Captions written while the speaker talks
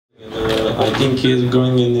I think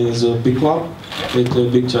Groningen is a big club with a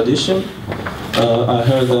big tradition. I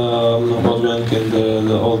heard about Groningen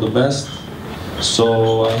all the best.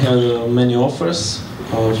 So I had many offers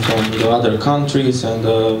from the other countries and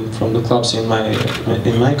from the clubs in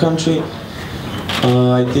my country.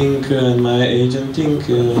 I think my agent think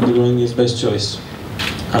Groningen is best choice.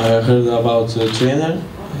 I heard about a trainer.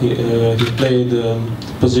 He played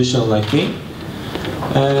position like me,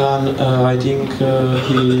 and I think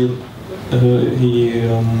he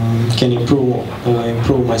can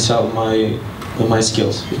improve myself, my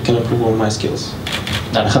skills. He can improve all my skills.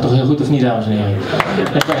 Nou, dat gaat toch heel goed, of niet, dames en heren?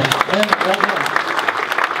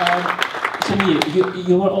 Samir,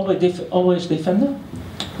 you were always defender?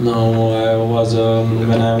 No, I was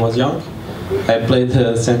when I was young. I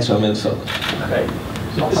played central midfield. Okay.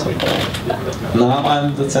 So, now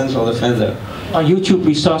I'm the central defender. On YouTube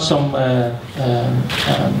we saw some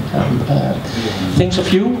things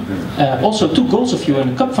of you. Also 2 goals of you in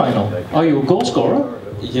the cup final. Are you a goal scorer?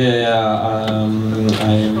 Yeah,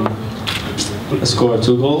 I scored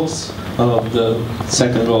 2 goals. The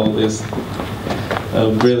second goal is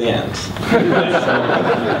brilliant.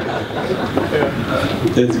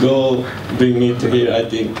 This goal bring me to here, I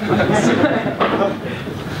think.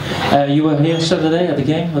 You were here Saturday at the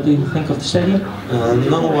game. What do you think of the stadium?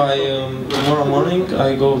 No, tomorrow morning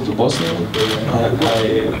I go to Bosnia.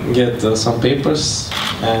 I get some papers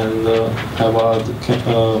and I will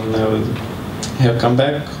come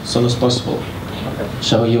back as soon as possible. Okay.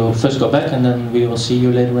 So you first go back and then we will see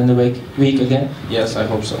you later in the week again? Yes, I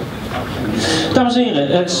hope so. Dames en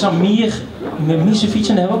heren, Samir Memisevic,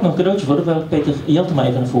 en daar hebben we ook nog een cadeautje voor. Dat wil ik Peter Jeltema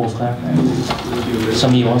even naar voren vragen.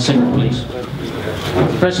 Samir, 1 second please.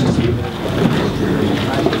 Present for you.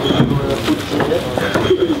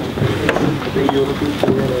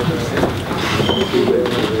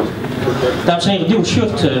 Dames en heren, een nieuw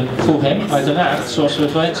shirt voor hem, uiteraard, zoals we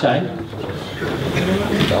gewend zijn.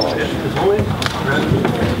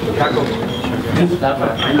 Laat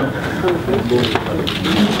maar.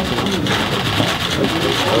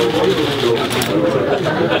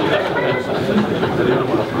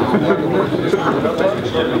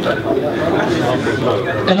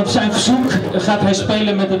 En op zijn verzoek gaat hij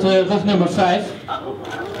spelen met het rugnummer 5.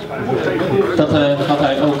 Dat had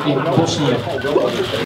hij ook in Bosnië.